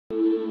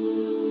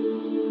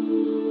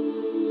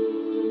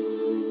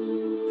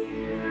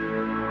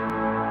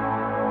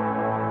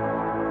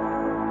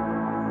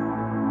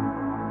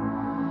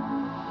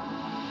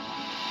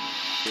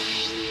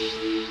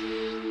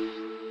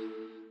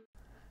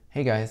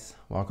Hey guys,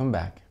 welcome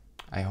back.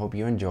 I hope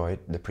you enjoyed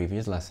the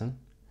previous lesson.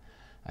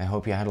 I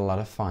hope you had a lot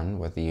of fun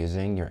with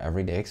using your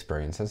everyday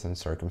experiences and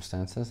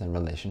circumstances and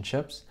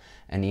relationships,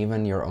 and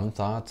even your own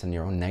thoughts and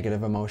your own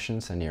negative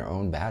emotions and your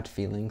own bad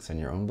feelings and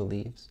your own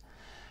beliefs,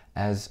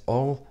 as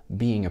all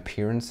being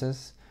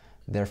appearances,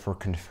 therefore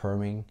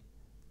confirming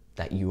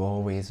that you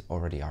always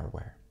already are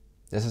aware.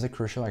 This is a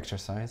crucial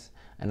exercise,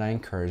 and I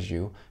encourage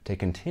you to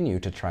continue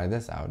to try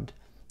this out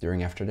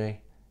during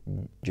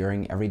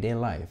everyday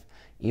life,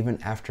 even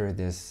after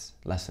this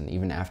lesson,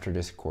 even after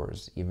this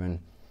course, even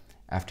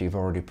after you've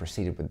already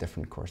proceeded with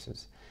different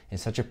courses.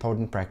 It's such a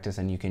potent practice,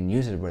 and you can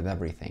use it with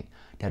everything,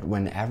 that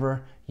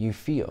whenever you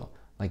feel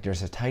like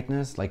there's a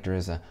tightness, like there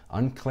is an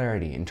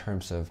unclarity in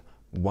terms of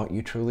what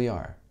you truly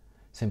are,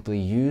 simply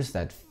use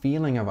that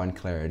feeling of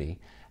unclarity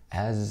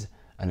as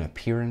an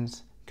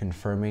appearance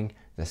confirming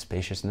the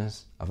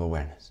spaciousness of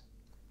awareness.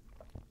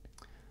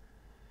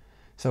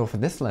 So for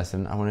this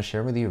lesson, I want to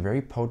share with you a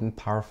very potent,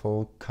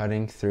 powerful,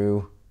 cutting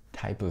through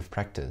type of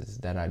practice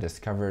that I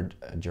discovered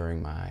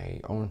during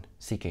my own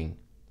seeking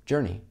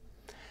journey.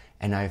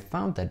 And I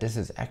found that this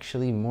is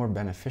actually more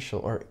beneficial,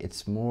 or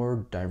it's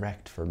more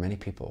direct for many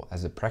people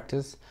as a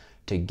practice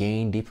to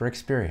gain deeper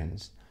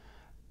experience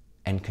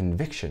and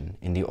conviction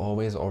in the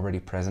always already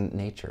present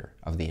nature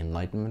of the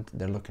enlightenment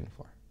they're looking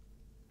for.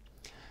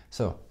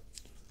 So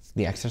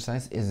the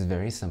exercise is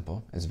very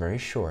simple, it's very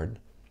short,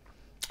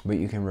 but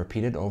you can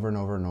repeat it over and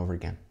over and over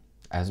again,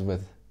 as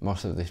with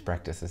most of these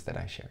practices that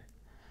I share.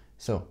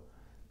 So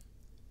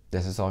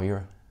this is all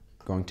you're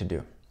going to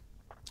do.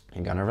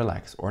 You're gonna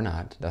relax or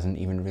not, doesn't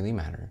even really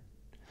matter.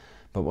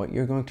 But what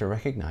you're going to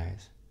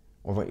recognize,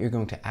 or what you're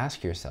going to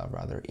ask yourself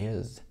rather,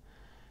 is,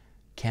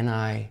 can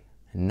I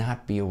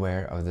not be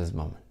aware of this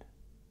moment?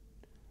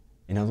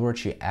 In other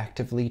words, you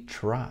actively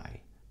try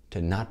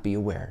to not be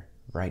aware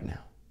right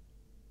now.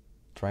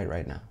 Try it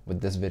right now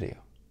with this video.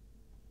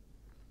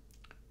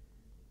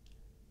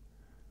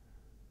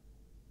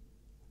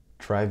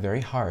 Try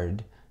very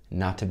hard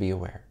not to be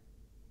aware.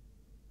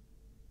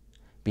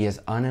 Be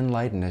as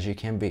unenlightened as you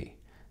can be.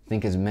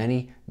 Think as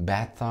many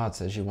bad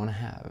thoughts as you want to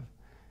have.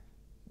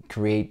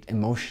 Create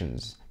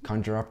emotions,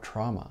 conjure up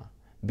trauma.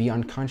 Be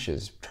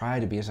unconscious. Try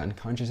to be as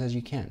unconscious as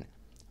you can.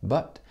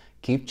 But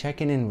keep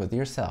checking in with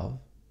yourself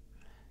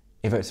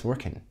if it's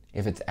working,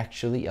 if it's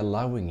actually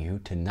allowing you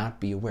to not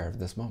be aware of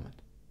this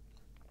moment.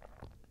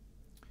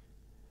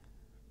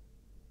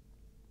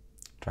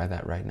 Try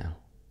that right now.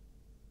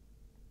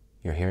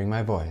 You're hearing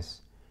my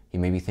voice. You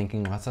may be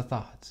thinking lots of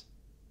thoughts.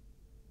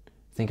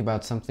 Think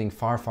about something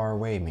far, far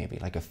away, maybe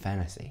like a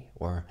fantasy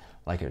or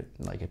like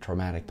a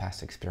traumatic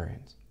past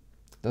experience.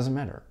 Doesn't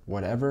matter.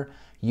 Whatever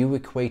you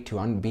equate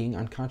to being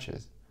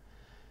unconscious,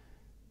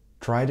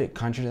 try to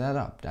conjure that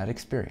up, that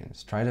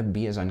experience. Try to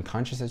be as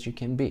unconscious as you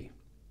can be,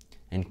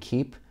 and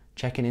keep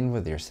checking in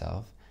with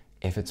yourself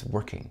if it's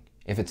working,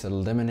 if it's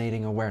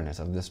eliminating awareness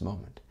of this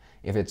moment,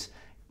 if it's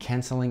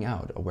canceling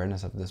out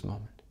awareness of this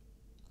moment.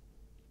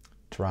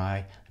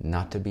 Try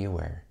not to be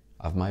aware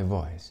of my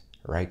voice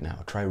right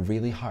now. Try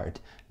really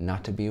hard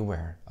not to be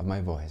aware of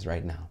my voice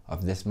right now,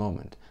 of this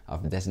moment,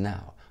 of this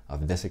now,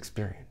 of this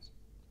experience.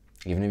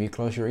 Even if you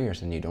close your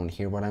ears and you don't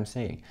hear what I'm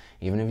saying,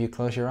 even if you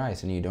close your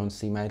eyes and you don't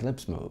see my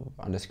lips move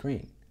on the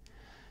screen,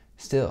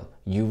 still,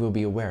 you will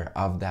be aware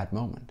of that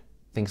moment.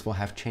 Things will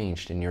have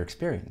changed in your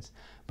experience,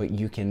 but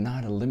you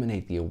cannot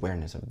eliminate the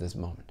awareness of this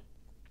moment.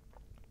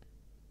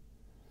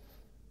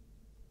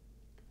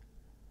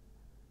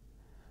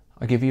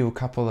 I'll give you a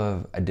couple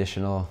of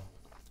additional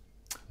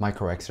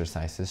micro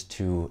exercises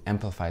to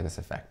amplify this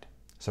effect.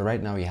 So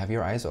right now you have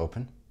your eyes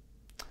open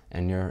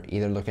and you're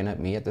either looking at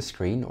me at the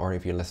screen, or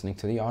if you're listening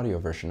to the audio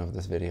version of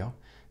this video,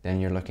 then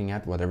you're looking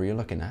at whatever you're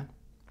looking at.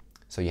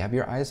 So you have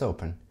your eyes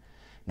open.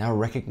 Now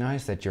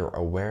recognize that you're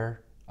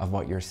aware of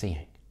what you're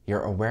seeing.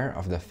 You're aware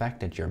of the fact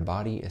that your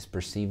body is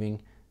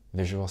perceiving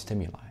visual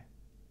stimuli.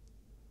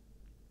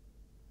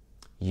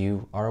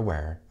 You are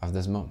aware of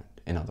this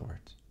moment, in other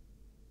words.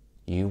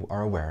 You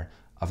are aware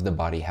of the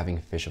body having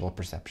visual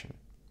perception.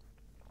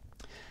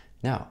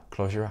 Now,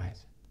 close your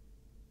eyes.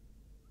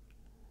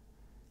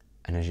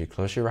 And as you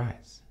close your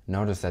eyes,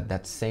 notice that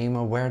that same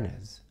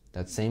awareness,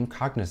 that same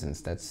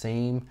cognizance, that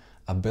same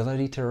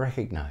ability to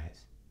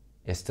recognize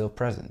is still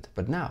present.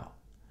 But now,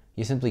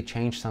 you simply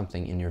change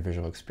something in your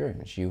visual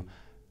experience. You,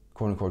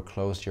 quote unquote,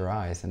 closed your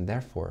eyes, and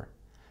therefore,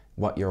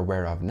 what you're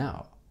aware of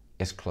now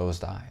is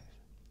closed eyes.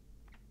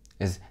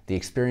 Is the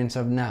experience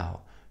of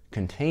now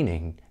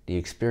containing the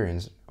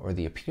experience or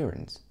the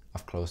appearance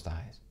of closed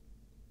eyes.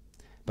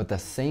 But the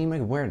same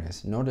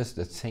awareness, notice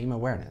the same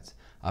awareness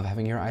of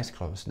having your eyes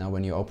closed. Now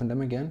when you open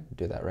them again,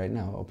 do that right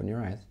now, open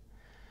your eyes.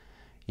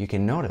 You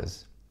can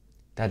notice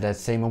that that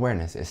same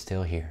awareness is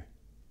still here.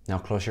 Now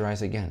close your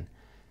eyes again.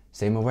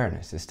 Same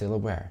awareness is still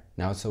aware.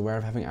 Now it's aware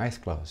of having eyes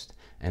closed.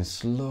 And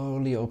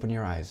slowly open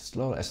your eyes,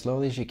 as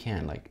slowly as you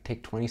can, like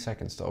take 20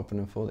 seconds to open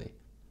them fully.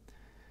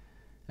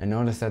 And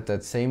notice that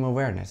that same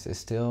awareness is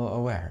still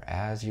aware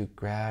as you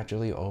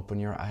gradually open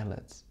your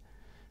eyelids.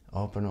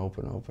 Open,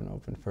 open, open,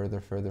 open,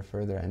 further, further,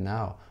 further. And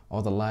now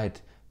all the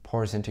light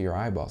pours into your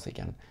eyeballs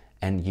again.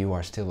 and you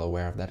are still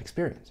aware of that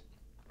experience.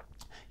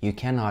 You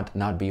cannot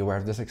not be aware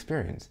of this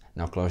experience.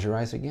 Now close your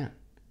eyes again.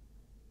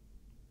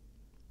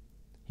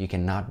 You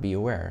cannot be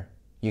aware.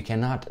 You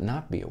cannot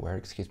not be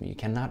aware, you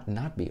cannot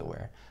not be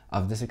aware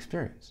of this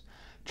experience.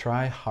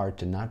 Try hard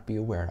to not be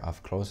aware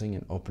of closing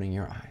and opening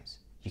your eyes.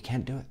 You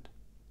can't do it.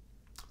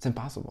 It's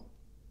impossible.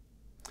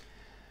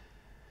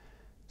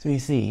 So you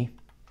see,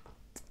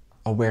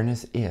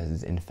 awareness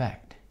is, in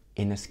fact,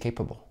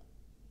 inescapable.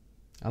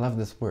 I love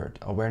this word.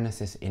 Awareness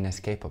is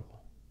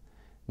inescapable.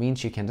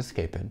 Means you can't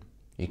escape it.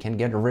 You can't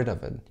get rid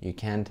of it. You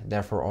can't,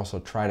 therefore, also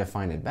try to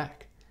find it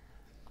back.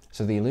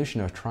 So the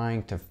illusion of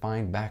trying to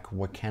find back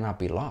what cannot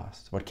be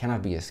lost, what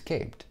cannot be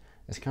escaped,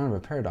 is kind of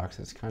a paradox.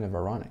 It's kind of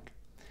ironic.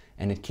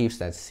 And it keeps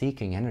that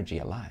seeking energy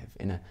alive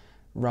in a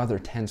rather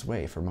tense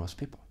way for most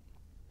people.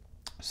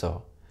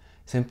 So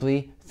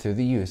simply through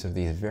the use of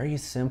these very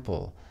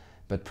simple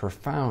but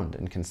profound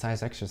and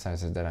concise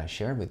exercises that I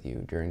share with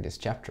you during this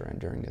chapter and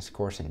during this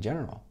course in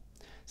general,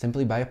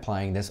 simply by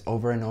applying this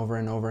over and over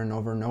and over and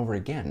over and over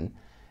again,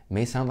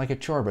 may sound like a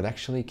chore, but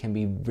actually can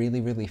be really,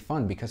 really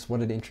fun, because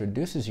what it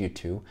introduces you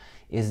to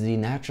is the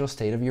natural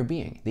state of your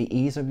being, the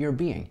ease of your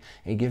being.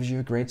 It gives you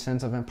a great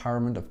sense of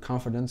empowerment, of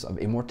confidence, of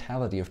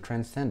immortality, of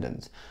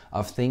transcendence,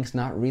 of things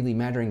not really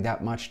mattering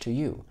that much to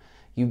you.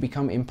 You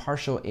become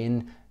impartial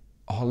in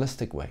a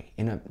holistic way,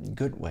 in a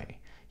good way.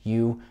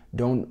 You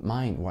don't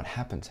mind what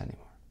happens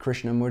anymore.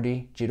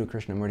 Jiddu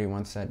Krishnamurti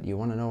once said, "You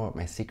want to know what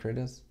my secret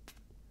is?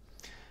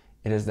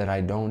 It is that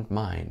I don't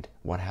mind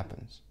what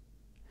happens."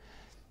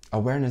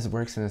 Awareness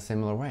works in a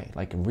similar way.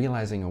 Like,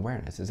 realizing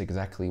awareness is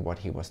exactly what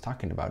he was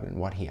talking about and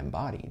what he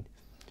embodied,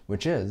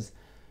 which is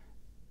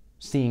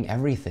seeing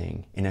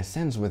everything, in a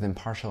sense, with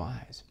impartial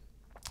eyes.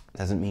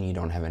 Doesn't mean you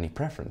don't have any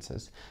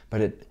preferences,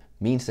 but it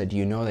means that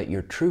you know that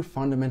your true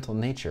fundamental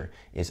nature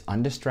is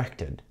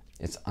undistracted,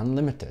 it's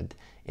unlimited,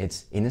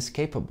 it's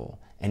inescapable,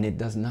 and it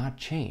does not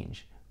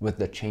change with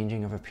the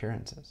changing of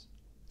appearances.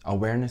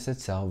 Awareness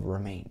itself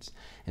remains,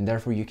 and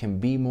therefore you can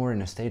be more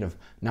in a state of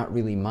not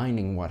really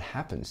minding what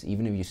happens,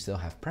 even if you still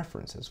have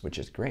preferences, which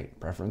is great.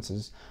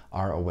 Preferences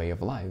are a way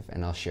of life,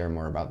 and I'll share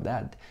more about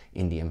that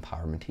in the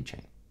empowerment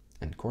teaching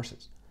and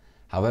courses.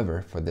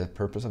 However, for the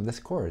purpose of this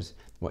course,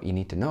 what you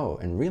need to know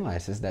and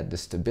realize is that the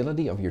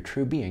stability of your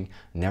true being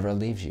never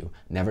leaves you,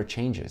 never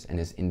changes, and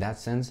is in that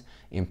sense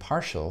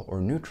impartial or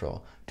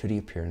neutral to the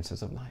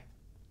appearances of life.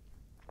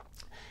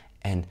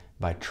 And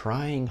by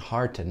trying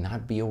hard to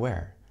not be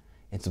aware,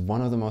 it's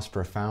one of the most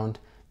profound,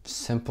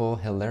 simple,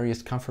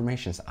 hilarious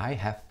confirmations I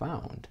have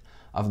found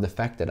of the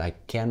fact that I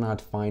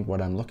cannot find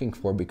what I'm looking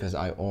for because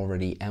I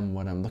already am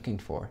what I'm looking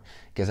for,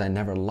 because I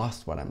never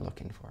lost what I'm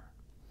looking for.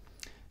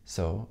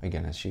 So,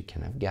 again, as you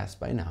can have guessed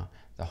by now,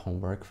 the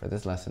homework for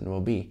this lesson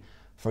will be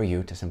for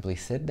you to simply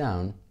sit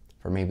down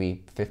for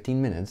maybe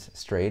 15 minutes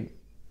straight,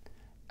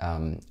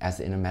 as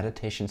in a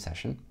meditation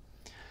session,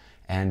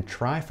 and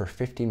try for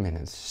 15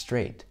 minutes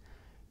straight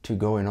to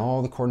go in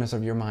all the corners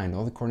of your mind,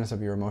 all the corners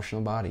of your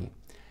emotional body,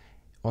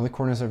 all the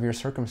corners of your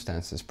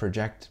circumstances,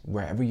 project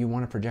wherever you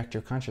want to project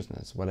your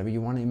consciousness, whatever you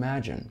want to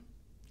imagine.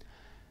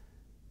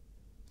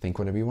 Think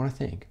whatever you want to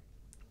think.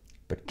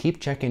 But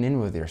keep checking in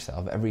with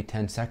yourself every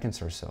 10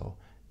 seconds or so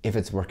if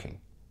it's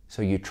working.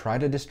 So you try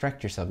to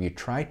distract yourself, you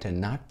try to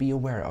not be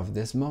aware of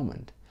this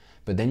moment,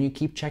 but then you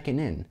keep checking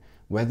in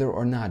whether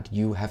or not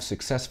you have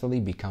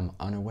successfully become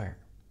unaware.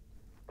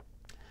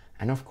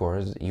 And of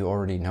course, you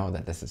already know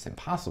that this is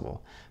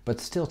impossible, but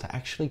still to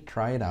actually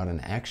try it out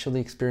and actually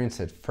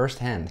experience it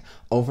firsthand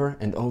over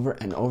and over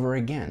and over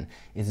again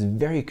is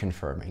very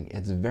confirming,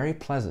 it's very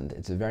pleasant,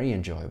 it's very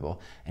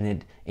enjoyable, and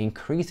it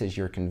increases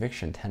your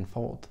conviction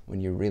tenfold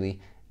when you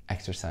really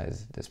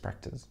exercise this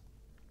practice.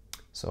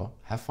 So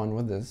have fun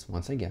with this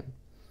once again,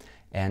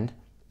 and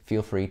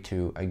feel free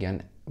to,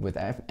 again, with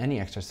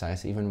any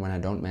exercise, even when I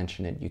don't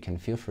mention it, you can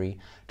feel free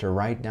to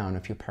write down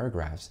a few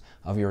paragraphs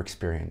of your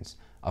experience,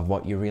 of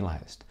what you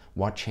realized,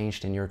 what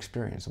changed in your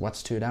experience, what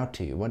stood out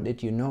to you, what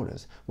did you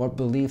notice, what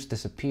beliefs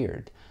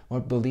disappeared,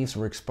 what beliefs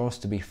were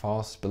exposed to be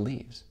false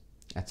beliefs,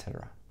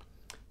 etc.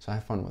 So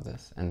have fun with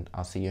this, and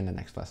I'll see you in the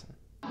next lesson.